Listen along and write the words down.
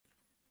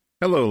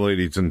Hello,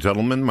 ladies and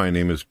gentlemen. My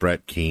name is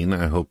Brett Keane.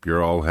 I hope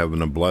you're all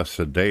having a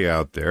blessed day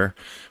out there.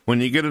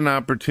 When you get an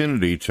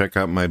opportunity, check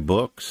out my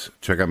books,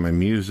 check out my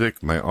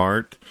music, my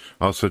art.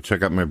 Also,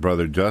 check out my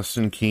brother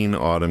Justin Keane,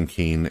 Autumn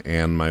Keane,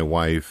 and my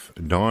wife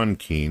Dawn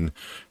Keane,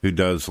 who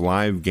does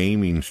live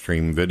gaming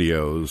stream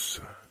videos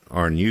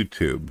on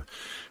YouTube.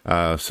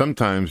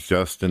 Sometimes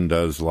Justin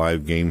does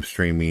live game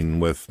streaming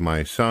with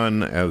my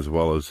son as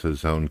well as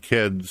his own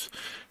kids,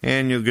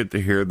 and you'll get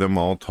to hear them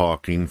all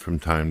talking from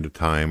time to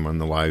time on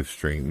the live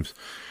streams.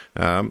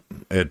 I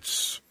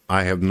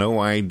have no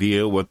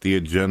idea what the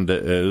agenda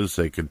is.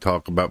 They could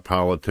talk about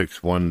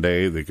politics one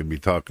day, they could be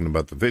talking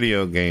about the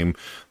video game,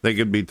 they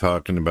could be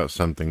talking about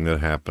something that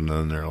happened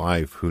in their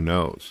life, who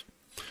knows.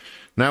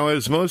 Now,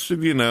 as most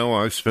of you know,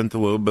 I've spent a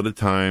little bit of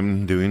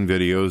time doing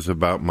videos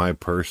about my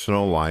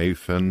personal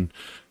life and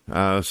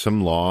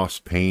some loss,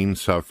 pain,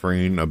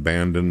 suffering,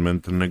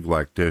 abandonment, and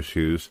neglect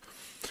issues.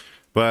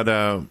 But,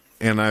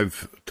 and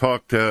I've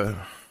talked a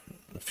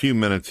few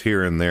minutes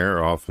here and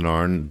there, off and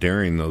on,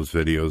 during those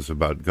videos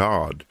about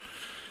God.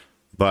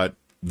 But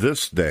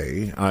this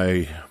day,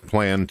 I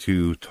plan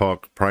to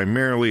talk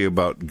primarily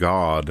about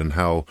God and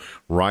how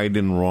right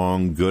and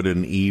wrong, good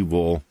and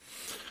evil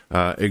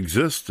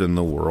exist in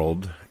the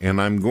world, and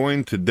I'm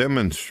going to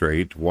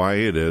demonstrate why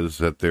it is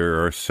that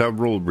there are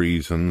several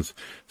reasons,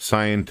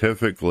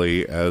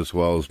 scientifically as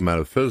well as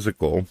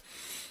metaphysical,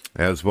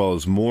 as well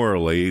as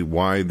morally,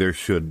 why there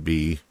should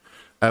be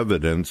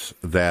evidence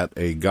that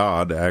a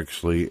God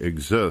actually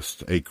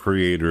exists, a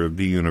creator of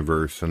the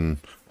universe and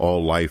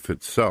all life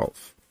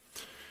itself.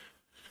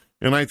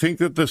 And I think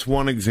that this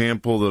one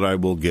example that I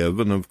will give,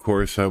 and of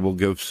course I will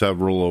give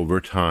several over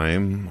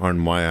time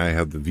on why I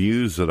have the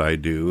views that I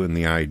do and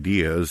the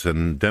ideas,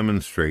 and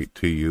demonstrate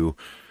to you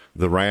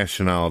the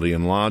rationality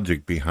and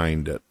logic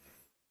behind it.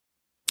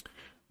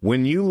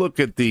 When you look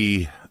at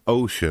the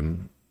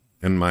ocean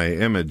in my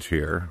image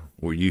here,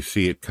 where you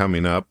see it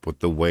coming up with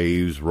the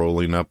waves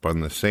rolling up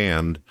on the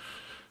sand,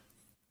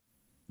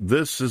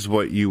 this is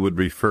what you would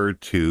refer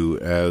to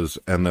as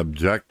an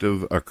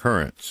objective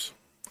occurrence.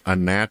 A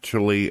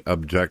naturally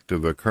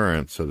objective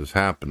occurrence that is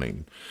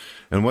happening.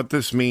 And what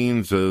this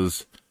means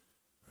is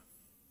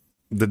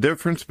the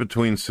difference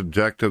between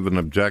subjective and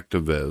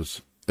objective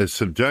is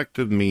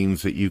subjective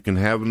means that you can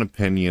have an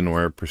opinion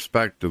or a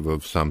perspective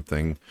of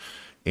something,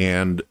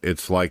 and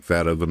it's like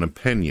that of an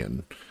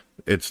opinion.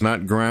 It's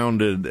not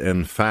grounded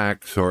in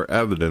facts or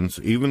evidence,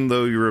 even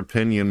though your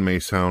opinion may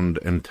sound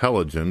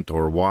intelligent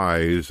or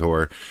wise,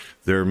 or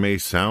there may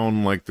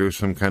sound like there's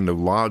some kind of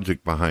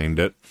logic behind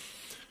it.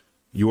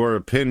 Your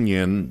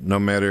opinion, no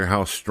matter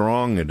how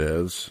strong it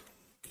is,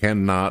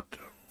 cannot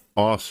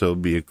also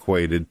be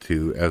equated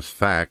to as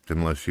fact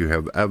unless you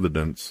have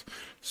evidence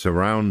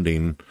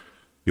surrounding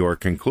your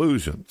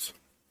conclusions.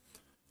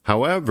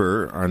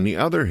 However, on the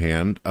other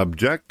hand,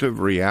 objective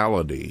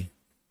reality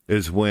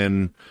is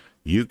when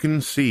you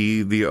can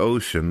see the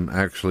ocean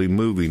actually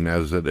moving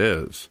as it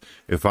is.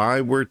 If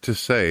I were to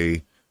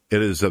say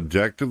it is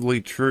objectively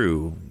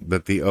true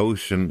that the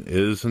ocean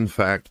is in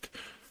fact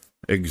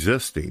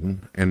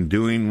existing and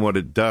doing what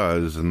it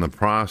does and the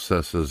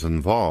processes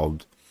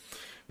involved,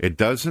 it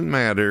doesn't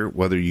matter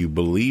whether you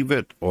believe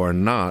it or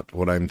not,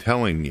 what I'm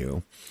telling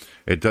you.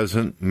 It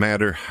doesn't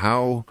matter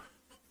how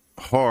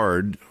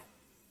hard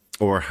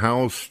or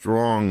how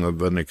strong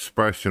of an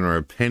expression or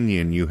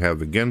opinion you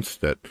have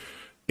against it.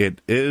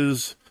 It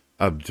is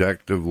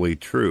objectively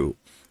true.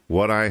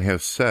 What I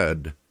have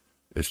said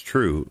is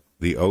true.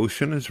 The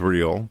ocean is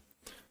real.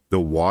 The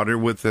water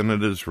within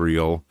it is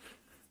real.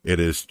 It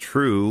is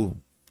true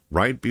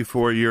right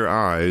before your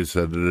eyes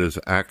that it is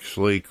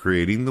actually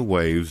creating the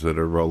waves that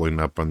are rolling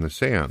up on the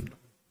sand.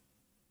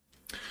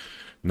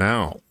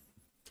 Now,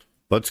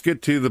 let's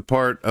get to the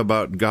part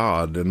about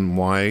God and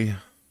why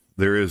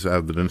there is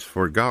evidence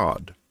for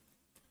God.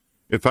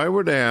 If I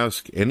were to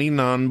ask any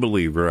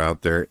non-believer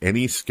out there,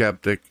 any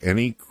skeptic,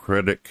 any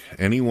critic,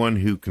 anyone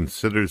who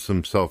considers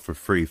himself a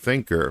free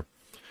thinker,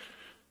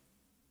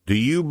 do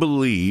you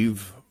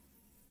believe,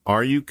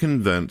 are you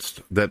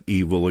convinced that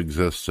evil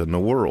exists in the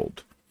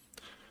world?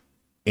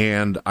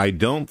 And I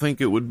don't think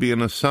it would be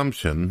an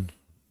assumption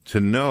to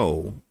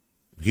know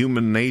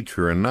human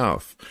nature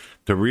enough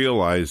to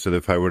realize that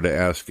if I were to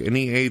ask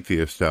any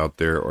atheist out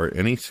there or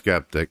any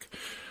skeptic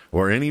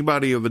or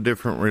anybody of a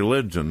different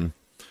religion,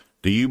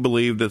 do you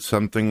believe that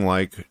something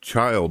like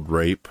child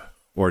rape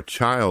or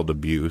child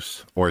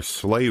abuse or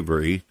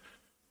slavery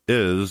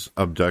is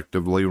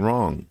objectively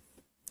wrong?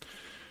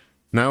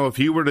 Now, if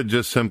you were to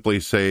just simply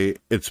say,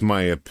 it's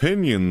my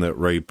opinion that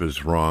rape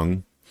is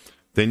wrong,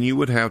 then you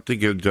would have to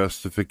give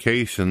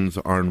justifications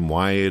on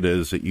why it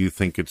is that you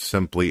think it's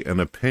simply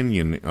an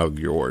opinion of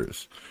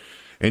yours.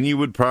 And you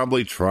would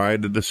probably try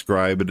to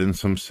describe it in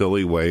some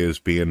silly way as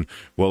being,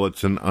 well,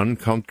 it's an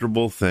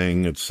uncomfortable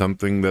thing, it's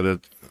something that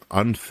it's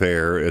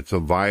unfair, it's a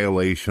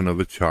violation of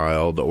a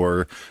child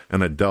or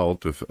an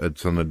adult, if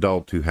it's an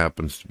adult who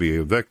happens to be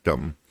a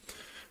victim.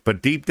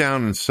 But deep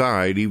down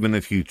inside, even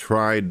if you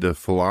tried to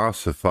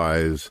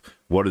philosophize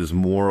what is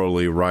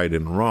morally right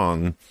and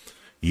wrong,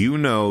 you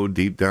know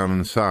deep down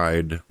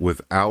inside,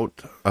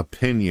 without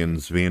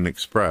opinions being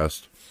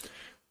expressed,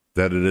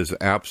 that it is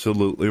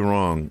absolutely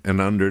wrong. And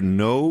under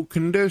no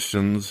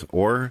conditions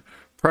or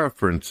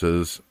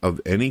preferences of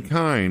any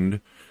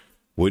kind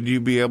would you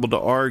be able to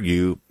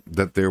argue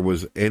that there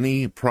was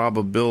any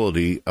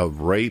probability of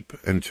rape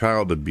and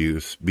child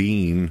abuse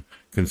being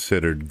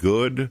considered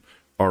good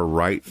or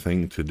right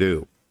thing to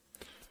do.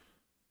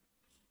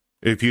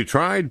 If you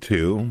tried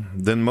to,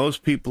 then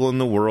most people in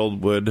the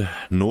world would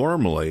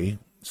normally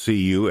see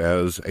you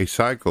as a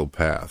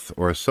psychopath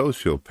or a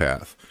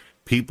sociopath.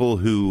 People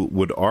who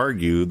would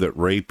argue that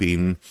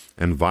raping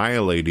and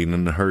violating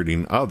and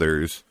hurting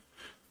others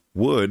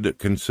would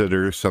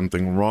consider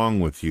something wrong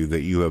with you,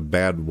 that you have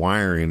bad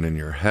wiring in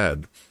your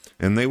head.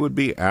 And they would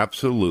be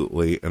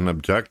absolutely and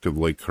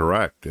objectively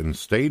correct in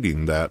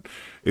stating that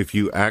if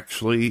you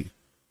actually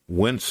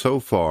went so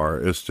far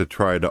as to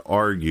try to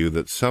argue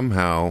that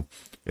somehow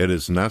it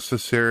is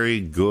necessary,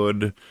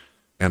 good,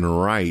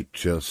 and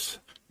righteous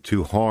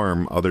to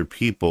harm other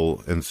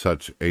people in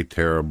such a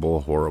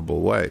terrible,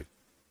 horrible way.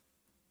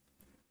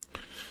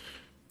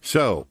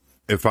 So,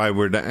 if I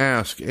were to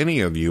ask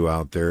any of you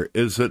out there,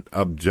 is it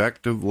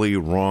objectively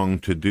wrong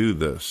to do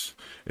this?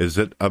 Is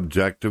it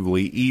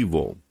objectively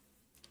evil?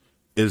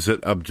 Is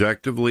it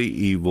objectively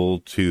evil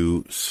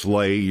to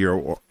slay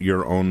your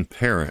own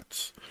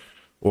parents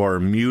or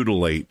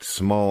mutilate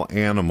small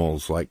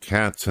animals like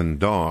cats and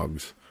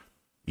dogs?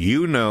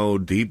 You know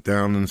deep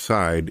down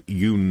inside,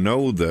 you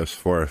know this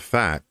for a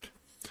fact,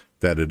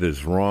 that it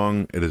is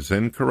wrong, it is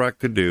incorrect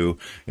to do,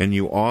 and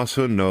you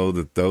also know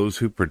that those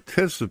who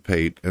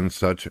participate in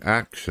such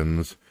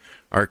actions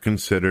are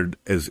considered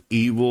as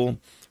evil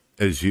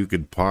as you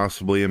could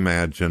possibly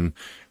imagine,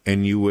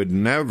 and you would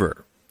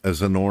never,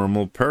 as a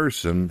normal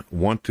person,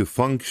 want to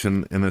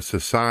function in a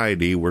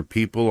society where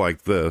people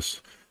like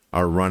this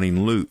are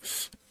running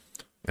loose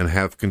and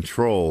have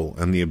control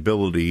and the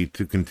ability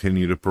to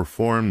continue to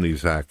perform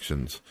these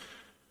actions.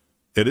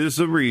 It is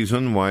the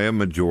reason why a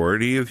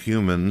majority of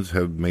humans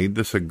have made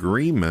this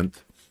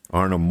agreement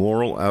on a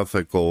moral,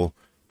 ethical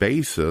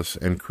basis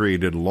and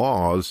created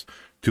laws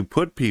to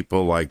put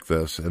people like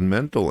this in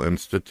mental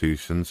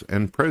institutions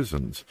and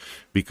prisons,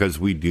 because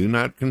we do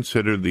not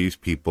consider these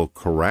people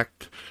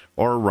correct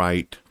or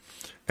right,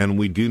 and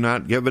we do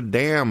not give a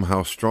damn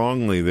how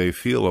strongly they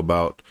feel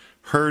about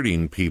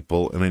hurting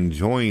people and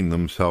enjoying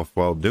themselves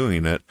while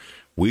doing it.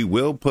 We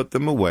will put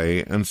them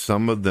away, and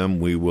some of them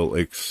we will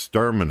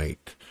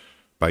exterminate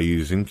by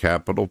using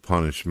capital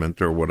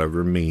punishment or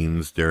whatever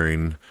means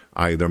during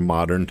either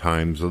modern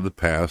times or the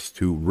past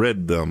to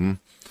rid them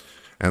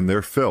and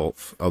their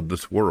filth of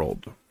this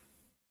world.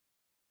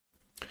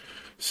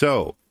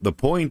 So, the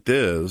point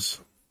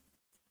is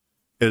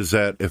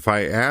that if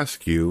I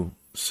ask you,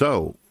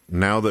 so,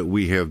 now that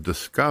we have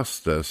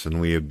discussed this and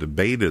we have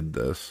debated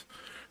this,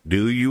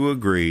 do you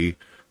agree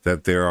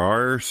that there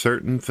are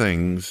certain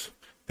things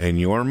in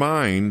your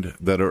mind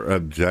that are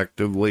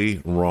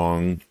objectively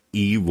wrong,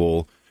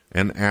 evil,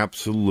 and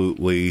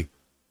absolutely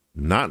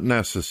not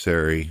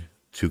necessary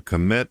to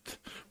commit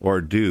or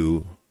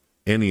do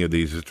any of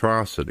these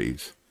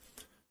atrocities?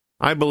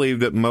 I believe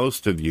that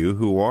most of you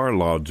who are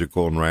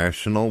logical and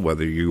rational,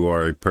 whether you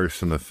are a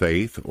person of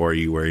faith or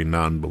you are a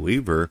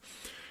non-believer,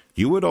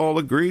 you would all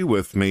agree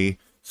with me.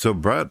 So,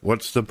 Brett,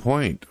 what's the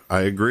point?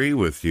 I agree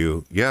with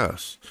you.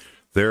 Yes,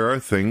 there are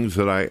things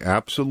that I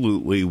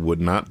absolutely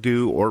would not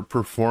do or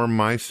perform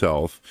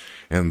myself,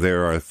 and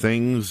there are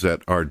things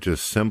that are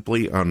just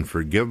simply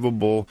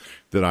unforgivable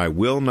that I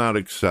will not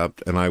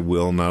accept and I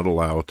will not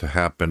allow to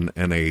happen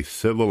in a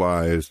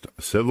civilization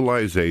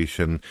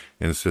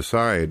and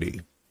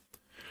society.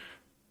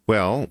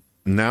 Well,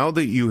 now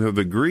that you have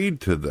agreed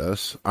to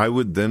this, I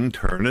would then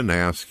turn and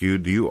ask you,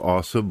 do you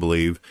also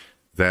believe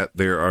that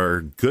there are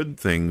good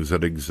things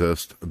that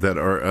exist that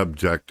are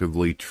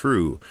objectively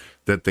true,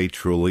 that they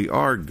truly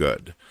are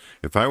good?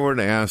 If I were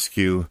to ask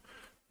you,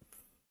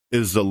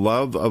 is the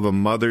love of a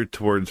mother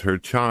towards her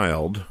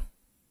child,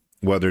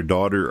 whether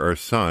daughter or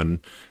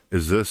son,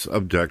 is this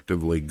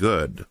objectively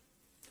good?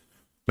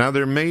 Now,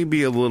 there may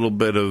be a little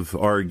bit of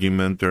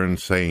argument or in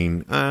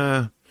saying,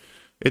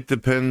 it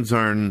depends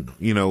on,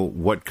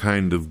 what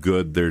kind of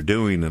good they're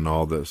doing and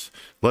all this.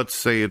 Let's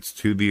say it's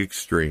to the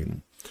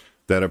extreme,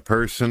 that a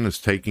person is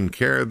taking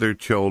care of their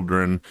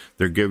children,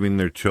 they're giving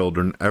their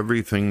children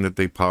everything that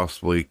they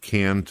possibly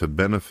can to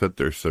benefit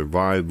their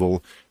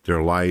survival,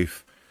 their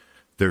life.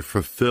 They're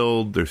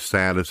fulfilled, they're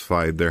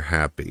satisfied, they're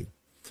happy.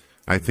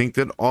 I think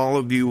that all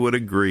of you would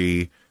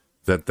agree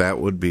that that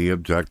would be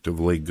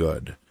objectively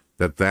good,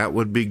 that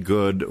would be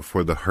good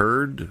for the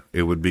herd,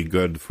 it would be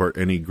good for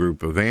any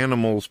group of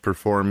animals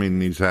performing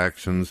these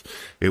actions,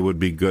 it would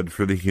be good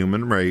for the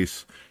human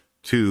race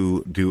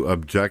to do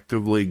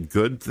objectively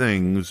good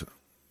things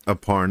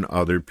upon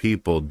other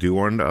people. Do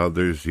unto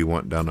others you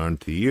want done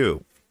unto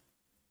you.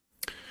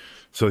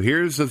 So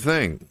here's the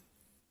thing.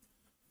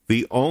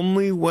 The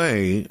only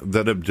way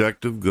that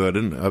objective good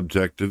and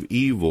objective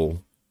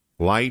evil,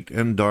 light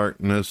and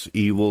darkness,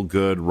 evil,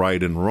 good,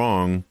 right and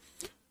wrong,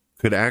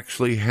 could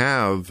actually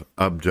have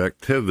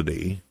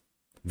objectivity,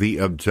 the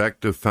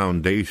objective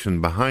foundation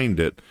behind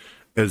it,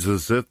 is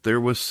as if there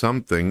was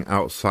something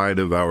outside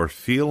of our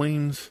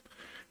feelings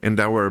and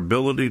our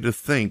ability to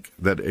think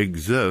that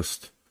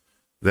exists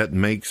that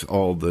makes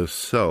all this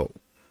so.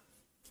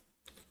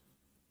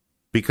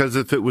 Because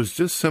if it was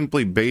just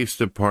simply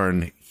based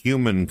upon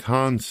human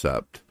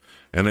concept,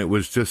 and it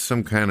was just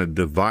some kind of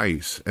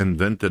device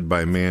invented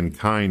by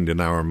mankind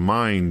in our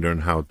mind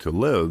on how to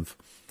live,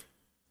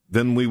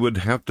 then we would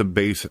have to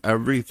base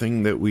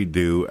everything that we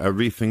do,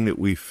 everything that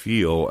we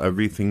feel,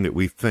 everything that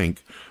we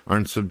think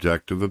on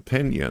subjective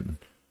opinion.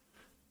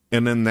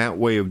 And in that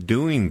way of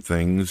doing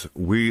things,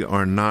 we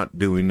are not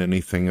doing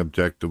anything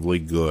objectively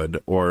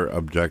good or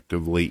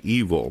objectively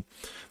evil.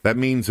 That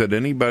means that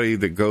anybody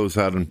that goes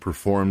out and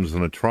performs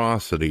an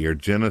atrocity or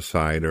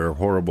genocide or a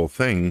horrible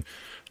thing,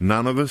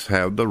 none of us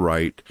have the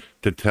right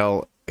to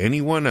tell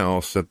anyone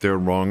else that they're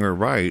wrong or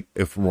right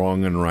if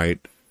wrong and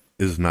right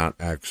is not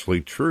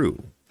actually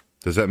true.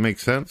 Does that make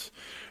sense?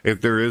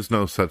 If there is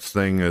no such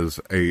thing as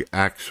an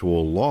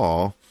actual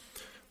law,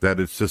 that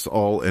it's just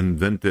all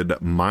invented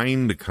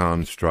mind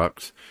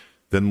constructs,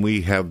 then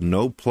we have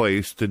no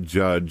place to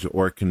judge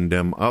or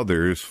condemn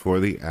others for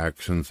the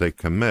actions they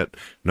commit,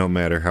 no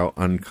matter how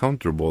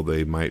uncomfortable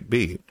they might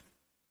be.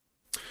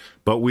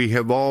 But we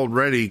have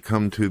already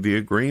come to the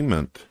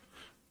agreement.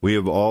 We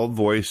have all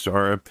voiced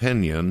our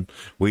opinion.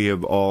 We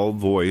have all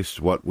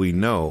voiced what we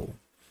know.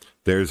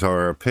 There's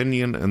our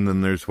opinion, and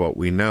then there's what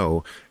we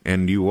know.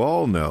 And you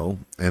all know,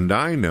 and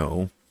I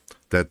know,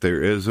 that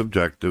there is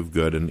objective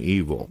good and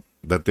evil.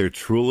 That there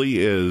truly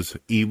is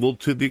evil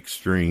to the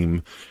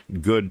extreme,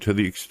 good to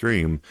the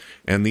extreme.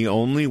 And the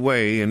only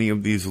way any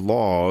of these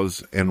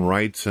laws and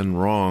rights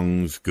and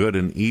wrongs, good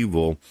and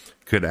evil,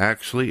 could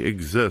actually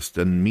exist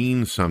and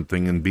mean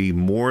something and be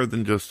more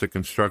than just a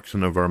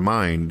construction of our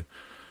mind,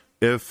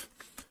 if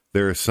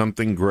there is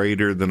something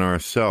greater than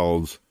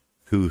ourselves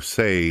who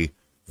say,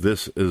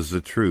 this is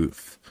the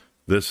truth,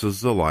 this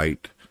is the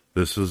light,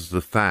 this is the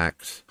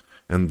facts,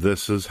 and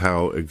this is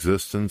how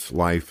existence,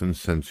 life, and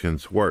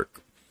sentience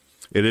work.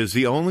 It is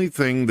the only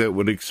thing that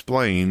would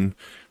explain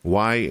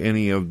why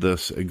any of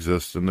this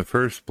exists in the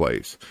first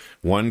place.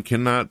 One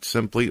cannot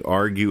simply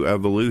argue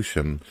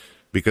evolution,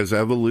 because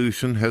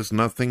evolution has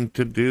nothing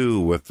to do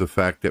with the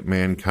fact that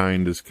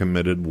mankind has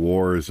committed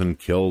wars and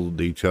killed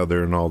each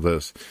other and all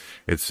this.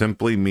 It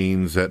simply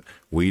means that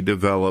we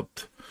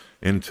developed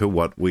into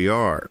what we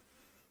are.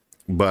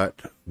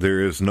 But there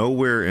is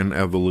nowhere in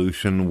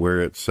evolution where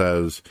it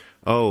says,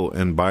 oh,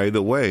 and by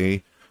the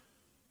way,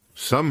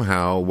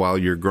 somehow while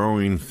you're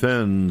growing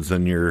fins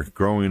and you're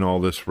growing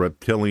all this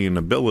reptilian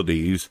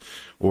abilities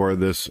or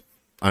this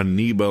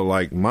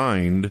amoeba-like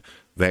mind,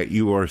 that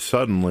you are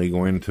suddenly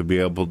going to be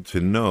able to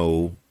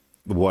know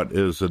what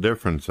is the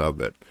difference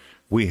of it.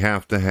 We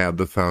have to have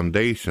the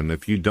foundation.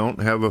 If you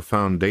don't have a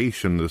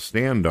foundation to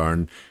stand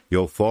on,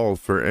 you'll fall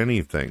for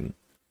anything.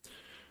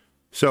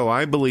 So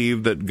I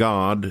believe that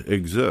God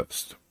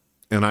exists,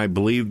 and I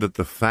believe that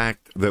the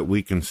fact that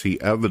we can see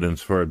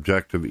evidence for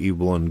objective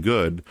evil and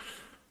good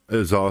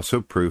is also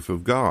proof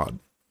of God.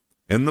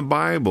 In the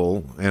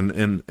Bible and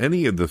in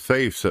any of the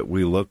faiths that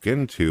we look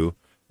into,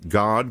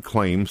 God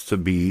claims to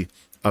be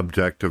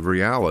objective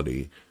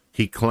reality.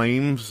 He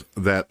claims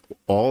that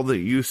all that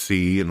you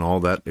see and all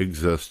that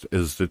exists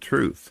is the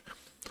truth.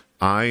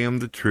 I am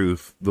the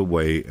truth, the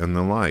way, and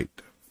the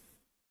light.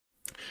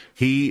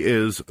 He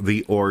is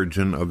the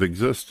origin of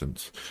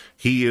existence.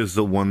 He is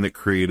the one that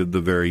created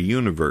the very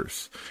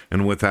universe.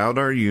 And without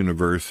our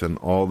universe and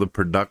all the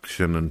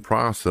production and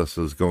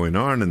processes going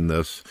on in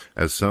this,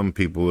 as some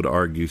people would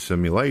argue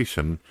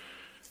simulation,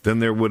 then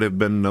there would have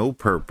been no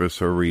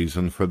purpose or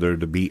reason for there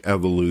to be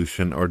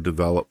evolution or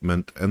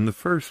development in the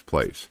first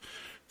place.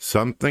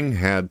 Something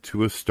had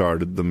to have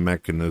started the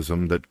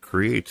mechanism that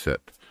creates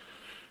it.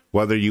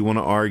 Whether you want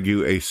to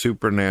argue a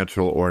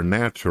supernatural or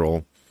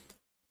natural,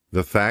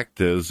 the fact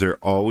is there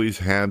always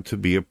had to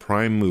be a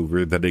prime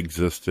mover that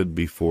existed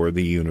before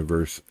the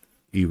universe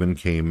even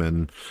came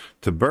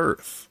into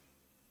birth.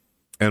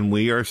 And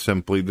we are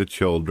simply the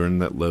children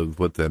that live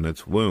within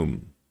its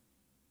womb.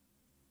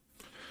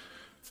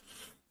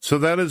 So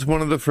that is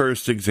one of the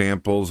first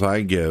examples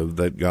I give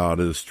that God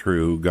is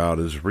true, God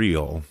is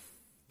real,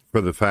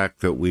 for the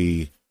fact that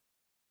we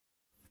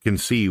can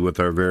see with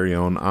our very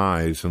own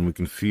eyes and we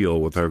can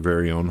feel with our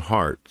very own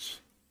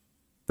hearts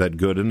that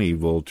good and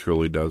evil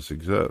truly does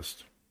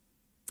exist.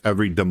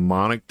 Every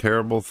demonic,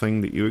 terrible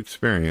thing that you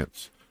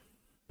experience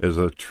is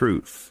a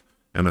truth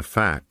and a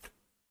fact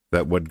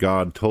that what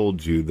God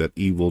told you that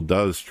evil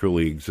does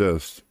truly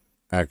exist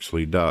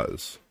actually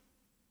does.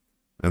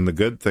 And the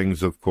good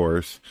things, of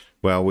course,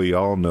 well, we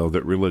all know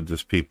that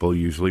religious people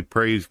usually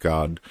praise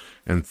God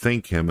and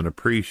thank Him and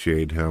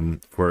appreciate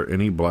Him for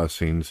any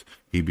blessings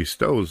He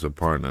bestows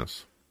upon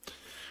us.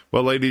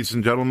 Well, ladies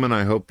and gentlemen,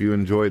 I hope you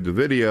enjoyed the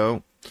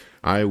video.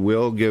 I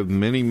will give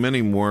many,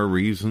 many more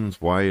reasons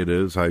why it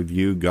is I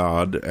view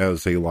God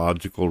as a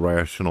logical,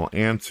 rational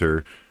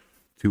answer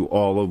to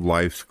all of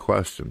life's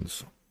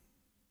questions.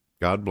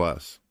 God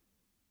bless.